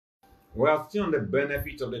We are still on the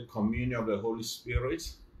benefit of the communion of the Holy Spirit.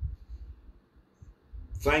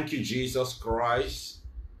 Thank you, Jesus Christ,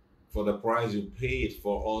 for the price you paid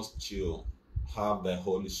for us to have the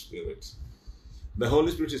Holy Spirit. The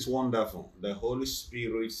Holy Spirit is wonderful. The Holy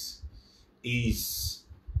Spirit is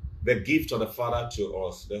the gift of the Father to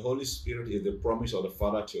us. The Holy Spirit is the promise of the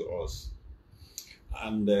Father to us.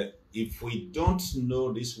 And if we don't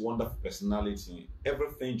know this wonderful personality,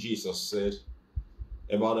 everything Jesus said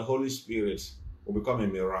about the Holy Spirit will become a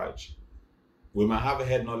mirage. We might have a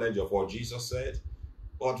head knowledge of what Jesus said,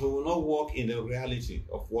 but we will not walk in the reality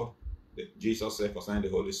of what Jesus said concerning the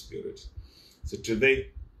Holy Spirit. So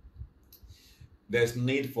today, there's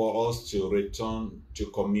need for us to return to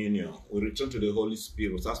communion. We return to the Holy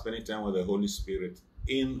Spirit. We start spending time with the Holy Spirit.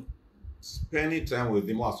 In spending time with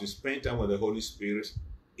Him, as we spend time with the Holy Spirit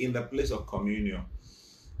in the place of communion,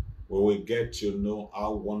 where we get to know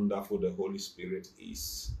how wonderful the Holy Spirit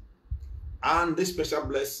is. And this special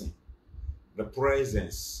blessing, the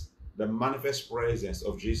presence, the manifest presence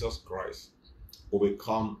of Jesus Christ, will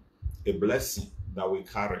become a blessing that we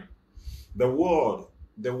carry. The world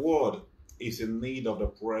is in need of the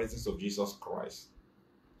presence of Jesus Christ.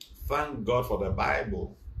 Thank God for the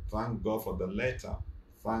Bible. Thank God for the letter.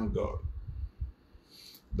 Thank God.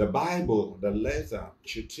 The Bible, the letter,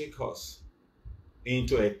 should take us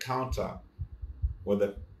into a encounter with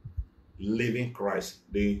the living Christ,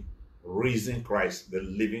 the risen Christ, the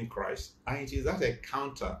living Christ. And it is that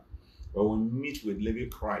encounter when we meet with living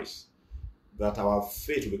Christ that our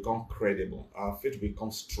faith will become credible, our faith will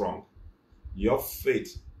become strong. Your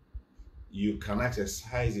faith, you can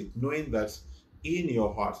exercise it knowing that in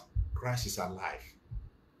your heart, Christ is alive.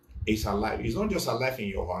 It's alive. It's not just alive in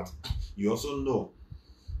your heart. You also know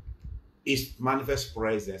His manifest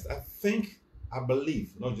presence. I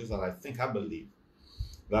believe, not just that I believe,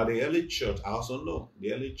 that the early church, I also know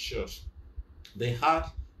the early church, they had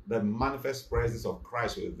the manifest presence of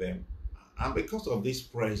Christ with them. And because of this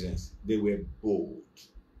presence, they were bold.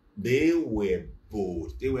 They were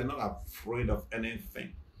bold. They were not afraid of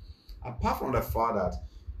anything. Apart from the fact that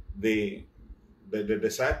the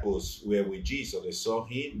disciples were with Jesus, they saw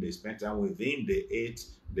Him, they spent time with Him, they ate,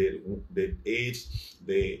 they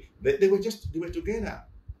were together.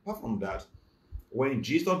 Apart from that, when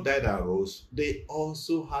Jesus died and rose, they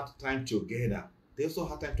also had time together.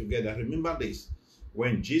 Remember this.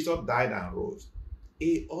 When Jesus died and rose,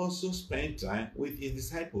 He also spent time with His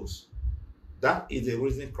disciples. That is the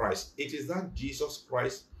risen Christ. It is that Jesus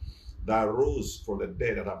Christ that rose from the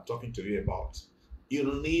dead that I'm talking to you about.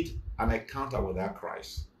 You need an encounter with that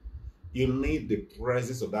Christ. You need the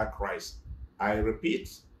presence of that Christ. I repeat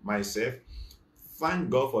myself, thank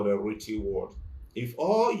God for the written word. If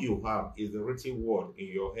all you have is the written word in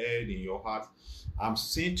your head, in your heart, I'm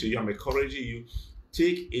saying to you, I'm encouraging you,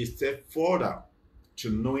 take a step further to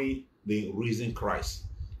knowing the risen Christ.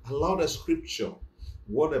 Allow the scripture,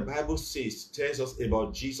 what the Bible says, tells us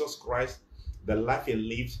about Jesus Christ, the life He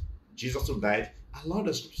lived, Jesus who died. Allow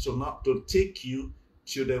the scripture now to take you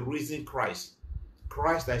to the risen Christ,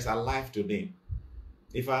 Christ that is alive today.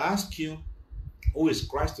 If I ask you, who is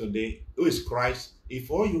Christ today? Who is Christ? If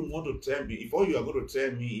all you want to tell me, if all you are going to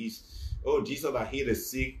tell me is, oh, Jesus that healed the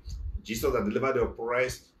sick, Jesus that delivered the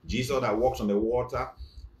oppressed, Jesus that walks on the water,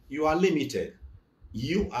 you are limited.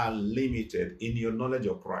 You are limited in your knowledge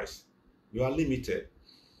of Christ. You are limited.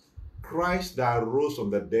 Christ that rose from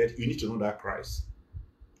the dead, you need to know that Christ.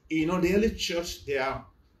 You know, the early church, their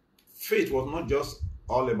faith was not just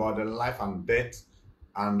all about the life and death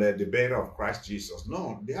and the burial of Christ Jesus.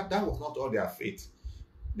 No, that was not all their faith.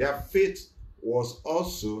 Their faith was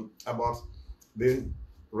also about the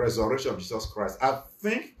resurrection of Jesus Christ. I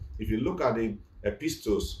think if you look at the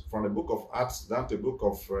epistles from the book of Acts down to the book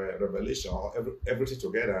of Revelation, or everything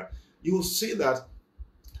together, you will see that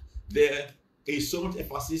there is so much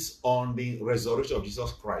emphasis on the resurrection of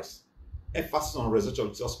Jesus Christ. Emphasis on resurrection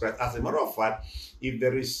of Jesus Christ. As a matter of fact, if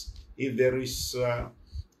there is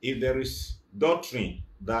doctrine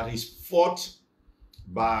that is fought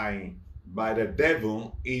by the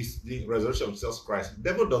devil, is the resurrection of Jesus Christ. The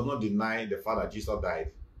devil does not deny the fact that Jesus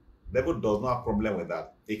died. The devil does not have a problem with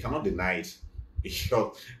that. He cannot deny it.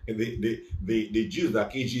 The Jews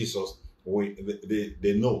that killed Jesus,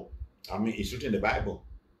 they know. I mean, it's written in the Bible.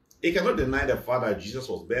 He cannot deny the fact that Jesus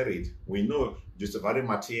was buried. We know Joseph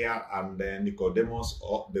Arimathea and Nicodemus,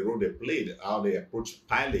 the role they played, how they approached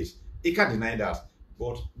Pilate. He can't deny that.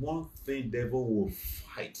 But one thing devil will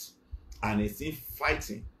fight, and he's in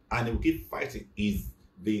fighting, and he will keep fighting, is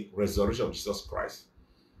the resurrection of Jesus Christ.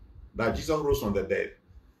 That Jesus rose from the dead.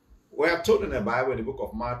 We are told in the Bible, in the book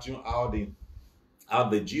of Matthew, how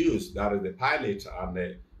the Jews, that is the Pilate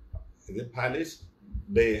and the Pilate,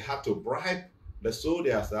 they had to bribe the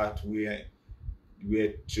soldiers that were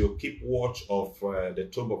to keep watch of the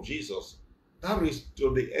tomb of Jesus. That is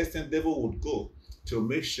to the extent devil would go to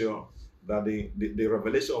make sure that the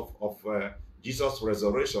revelation of Jesus'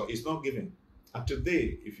 resurrection is not given. And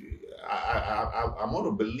today, if you, I want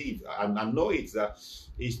to believe and I know it that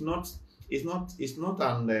it's not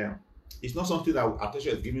something that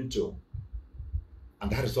attention is given to,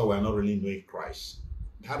 and that is why we are not really knowing Christ.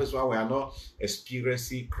 That is why we are not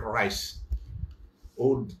experiencing Christ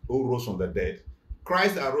who rose from the dead.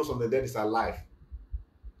 Christ that rose from the dead is alive.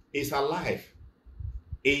 Is alive.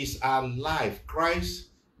 Is alive. Christ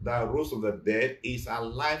that rose from the dead is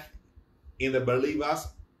alive in the believers,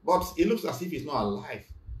 but it looks as if he's not alive.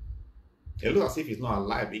 It looks as if he's not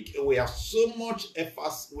alive. We have so much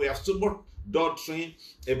emphasis, we have so much doctrine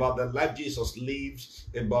about the life Jesus lives,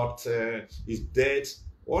 about his death.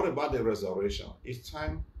 What about the resurrection? It's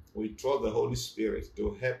time we trust the Holy Spirit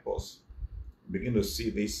to help us begin to see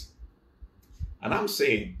this. And I'm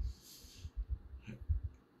saying,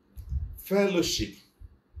 fellowship,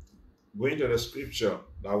 going to the scripture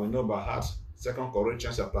that we know by heart, 2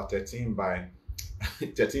 Corinthians chapter 13 by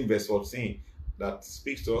 13 verse 14, that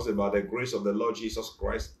speaks to us about the grace of the Lord Jesus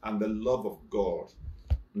Christ and the love of God,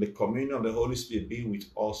 and the communion of the Holy Spirit be with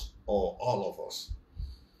us, or all of us.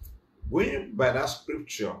 Going by that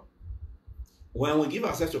scripture, when we give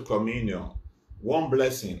ourselves to communion, one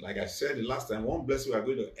blessing, like I said the last time, one blessing we are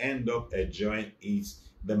going to end up enjoying is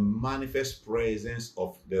the manifest presence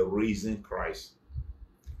of the risen Christ.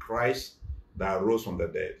 Christ that rose from the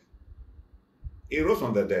dead. He rose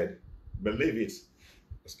from the dead. Believe it.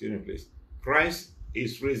 Excuse me, please. Christ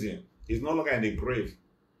is risen. He's no longer in the grave.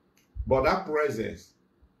 But that presence,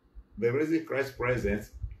 the risen Christ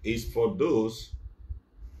presence, is for those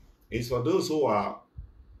who are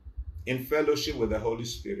in fellowship with the Holy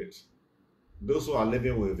Spirit. Those who are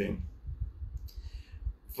living with him.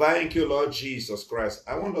 Thank you, Lord Jesus Christ.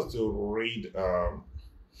 I want us to read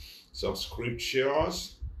some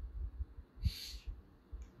scriptures.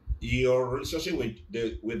 Your relationship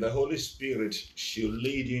with the Holy Spirit should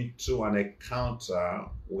lead you to an encounter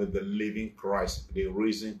with the living Christ, the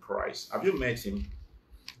risen Christ. Have you met him?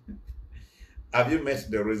 Have you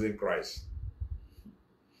met the risen Christ?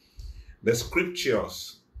 The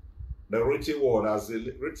scriptures, the written word, as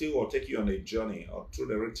the written word take you on a journey, or through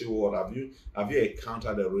the written word, have you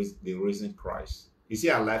encountered the risen Christ? Is he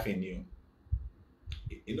alive in you?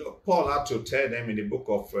 You know, Paul had to tell them in the book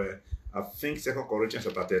of I think 2 Corinthians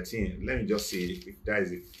chapter 13. Let me just see if that is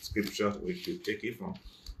the scripture we should take it from.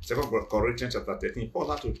 2 Corinthians chapter 13.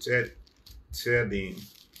 Paul had to tell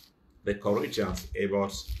the Corinthians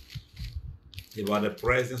about the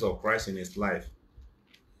presence of Christ in his life.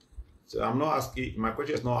 So I'm not asking, my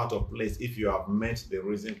question is not out of place if you have met the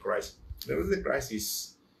risen Christ. The risen Christ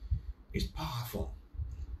is powerful.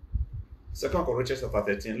 2 Corinthians chapter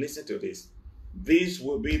 13. Listen to this. This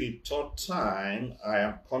will be the third time I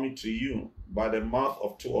am coming to you. By the mouth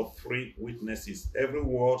of 2 or 3 witnesses, every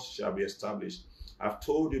word shall be established. I've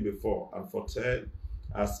told you before and foretell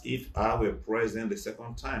as if I were present the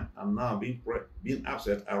second time, and now being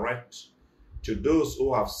absent, I write to those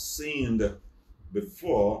who have sinned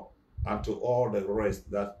before and to all the rest,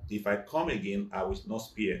 that if I come again, I will not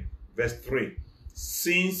spare. Verse 3,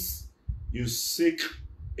 since you seek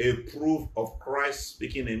a proof of Christ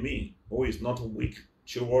speaking in me, who is not weak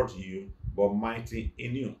toward you, but mighty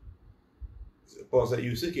in you. Paul said,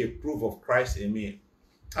 you seek a proof of Christ in me.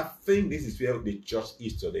 I think this is where the church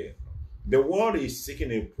is today. The world is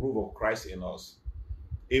seeking a proof of Christ in us.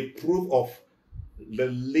 A proof of the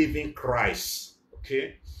living Christ.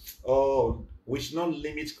 Okay? We should not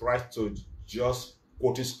limit Christ to just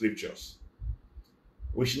quoting scriptures.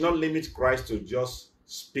 We should not limit Christ to just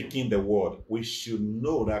speaking the word. We should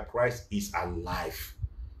know that Christ is alive.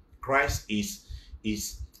 Christ is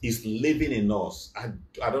living in us.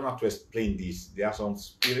 I don't have to explain this. There are some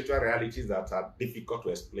spiritual realities that are difficult to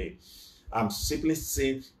explain. I'm simply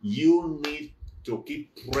saying you need to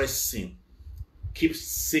keep pressing, keep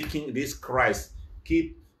seeking this Christ,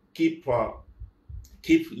 keep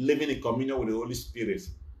living in communion with the Holy Spirit,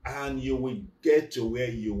 and you will get to where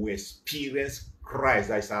you will experience Christ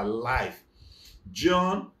that is alive.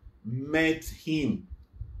 John met him.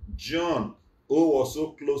 John, who was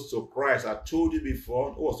so close to Christ, I told you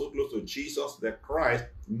before, who was so close to Jesus, the Christ,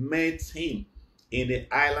 met him in the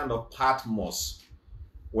island of Patmos.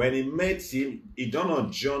 When he met him, it dawned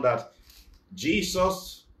on John that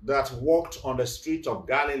Jesus that walked on the street of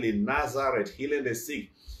Galilee, Nazareth, healing the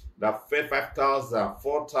sick, that fed 5,000,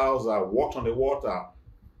 4,000, walked on the water.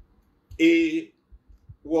 He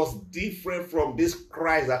was different from this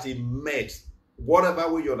Christ that he met.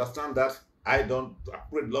 Whatever way you understand that, I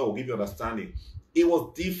pray the Lord will give you understanding. It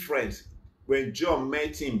was different when John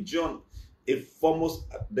met him. John, a foremost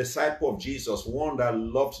disciple of Jesus, one that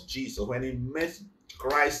loved Jesus, when he met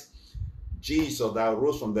Christ Jesus that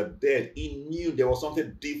rose from the dead, he knew there was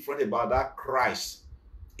something different about that Christ.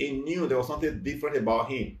 He knew there was something different about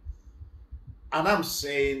him. And I'm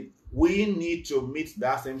saying we need to meet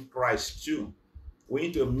that same Christ too. We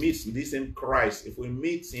need to meet this same Christ. If we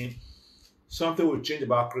meet him, something will change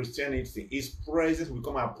about Christianity. His presence will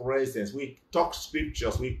become our presence. We talk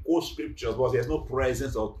scriptures, we quote scriptures, but there's no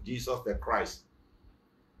presence of Jesus the Christ.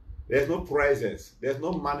 There's no presence. There's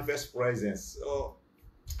no manifest presence. So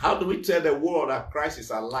how do we tell the world that Christ is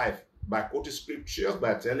alive? By quoting scriptures,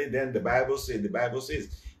 by telling them the Bible says.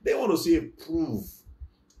 They want to see a proof,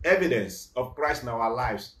 evidence of Christ in our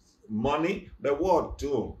lives. Money, the world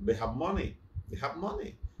too. They have money. They have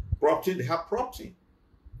money. Property, they have property.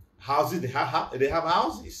 Houses, they have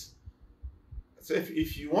houses. So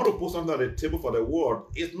if you want to put something on the table for the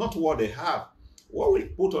world, it's not what they have. What we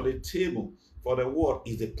put on the table for the world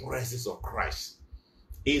is the presence of Christ.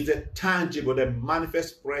 It's the tangible, the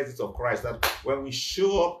manifest presence of Christ. That when we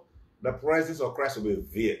show up, the presence of Christ will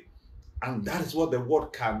be there. And that is what the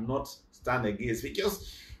world cannot stand against.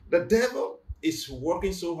 Because the devil is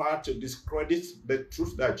working so hard to discredit the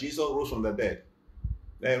truth that Jesus rose from the dead.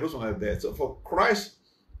 He rose from the dead. So for Christ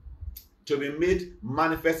to be made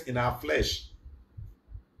manifest in our flesh,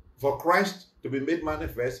 for Christ to be made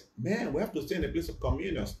manifest, man, we have to stay in the place of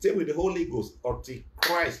communion, stay with the Holy Ghost until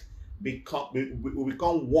Christ we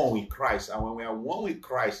become one with Christ. And when we are one with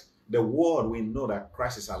Christ, the world will know that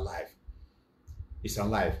Christ is alive. He's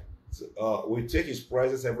alive. So, we take his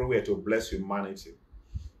presence everywhere to bless humanity.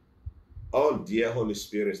 Oh, dear Holy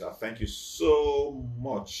Spirit, I thank you so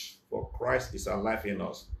much for Christ is alive in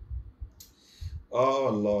us. Oh,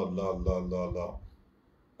 Lord, Lord, Lord, Lord, Lord.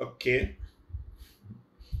 Okay.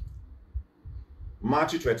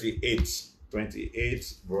 Matthew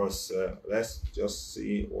 28 verse, let's just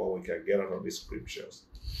see what we can get out of these scriptures.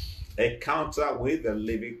 Encounter with the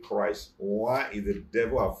living Christ. Why is the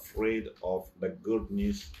devil afraid of the good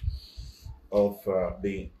news of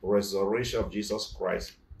the resurrection of Jesus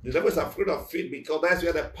Christ? The devil is afraid of it because that's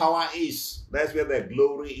where the power is. That's where the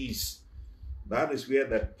glory is. That is where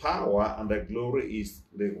the power and the glory is.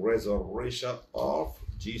 The resurrection of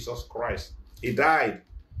Jesus Christ. He died.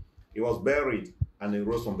 He was buried and he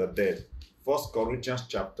rose from the dead. 1 Corinthians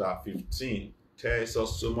chapter 15 tells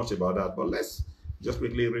us so much about that. But let's just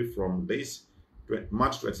quickly read from this.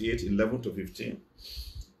 Mark 28, 11 to 15.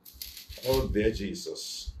 Oh, dear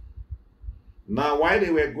Jesus. Now, while they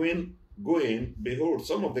were going, behold,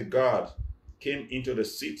 some of the guard came into the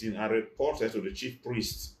city and reported to the chief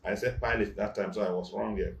priests. I said Pilate that time, so I was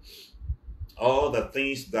wrong here. All the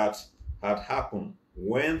things that had happened.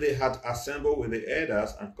 When they had assembled with the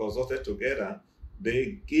elders and consulted together,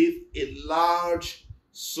 they gave a large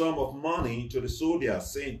sum of money to the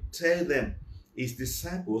soldiers, saying, tell them his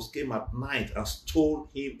disciples came at night and stole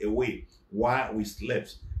him away while we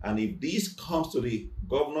slept. And if this comes to the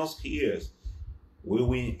governor's ears, we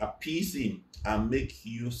will appease him and make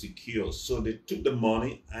you secure. So they took the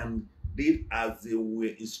money and did as they were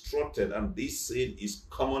instructed, and this saying is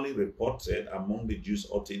commonly reported among the Jews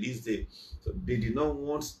until this day. So they did not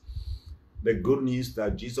want the good news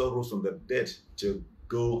that Jesus rose from the dead to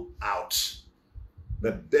go out.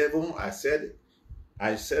 The devil, I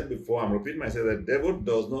said before, I'm repeating myself, the devil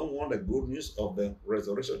does not want the good news of the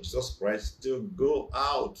resurrection of Jesus Christ to go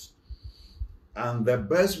out. And the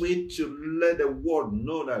best way to let the world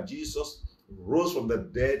know that Jesus rose from the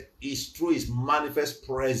dead is through his manifest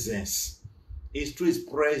presence. It's through his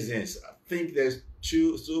presence. I think there's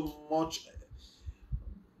so much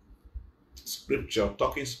scripture,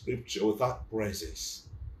 talking scripture without presence.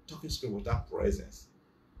 Talking scripture without presence.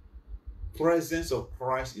 Presence of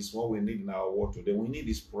Christ is what we need in our world today. We need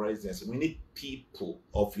his presence. We need people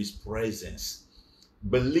of his presence.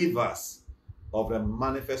 Believers of the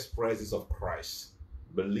manifest presence of Christ.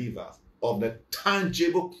 Believers of the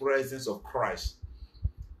tangible presence of Christ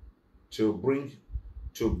to bring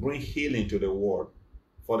healing to the world,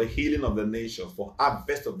 for the healing of the nation, for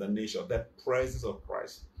harvest of the nation, the presence of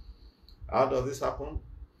Christ. How does this happen?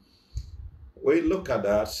 We look at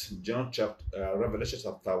that, Revelation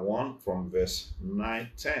chapter 1 from verse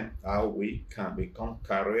 9-10, how we can become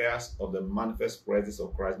carriers of the manifest presence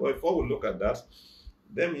of Christ. But before we look at that,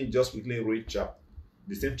 let me just quickly read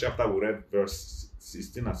the same chapter we read, verse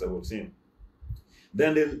 16 and 17.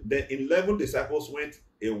 Then the 11 disciples went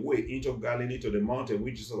away into Galilee to the mountain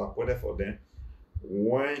which Jesus appointed for them.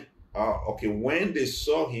 When Okay, when they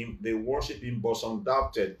saw him, they worshiped him, but some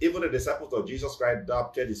doubted. Even the disciples of Jesus Christ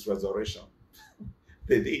doubted his resurrection.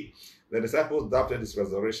 They did. The disciples doubted his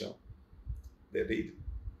resurrection. They did.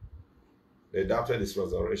 They doubted his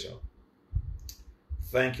resurrection.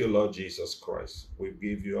 Thank you, Lord Jesus Christ. We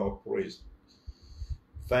give you all praise.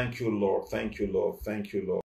 Thank you, Lord. Thank you, Lord. Thank you, Lord.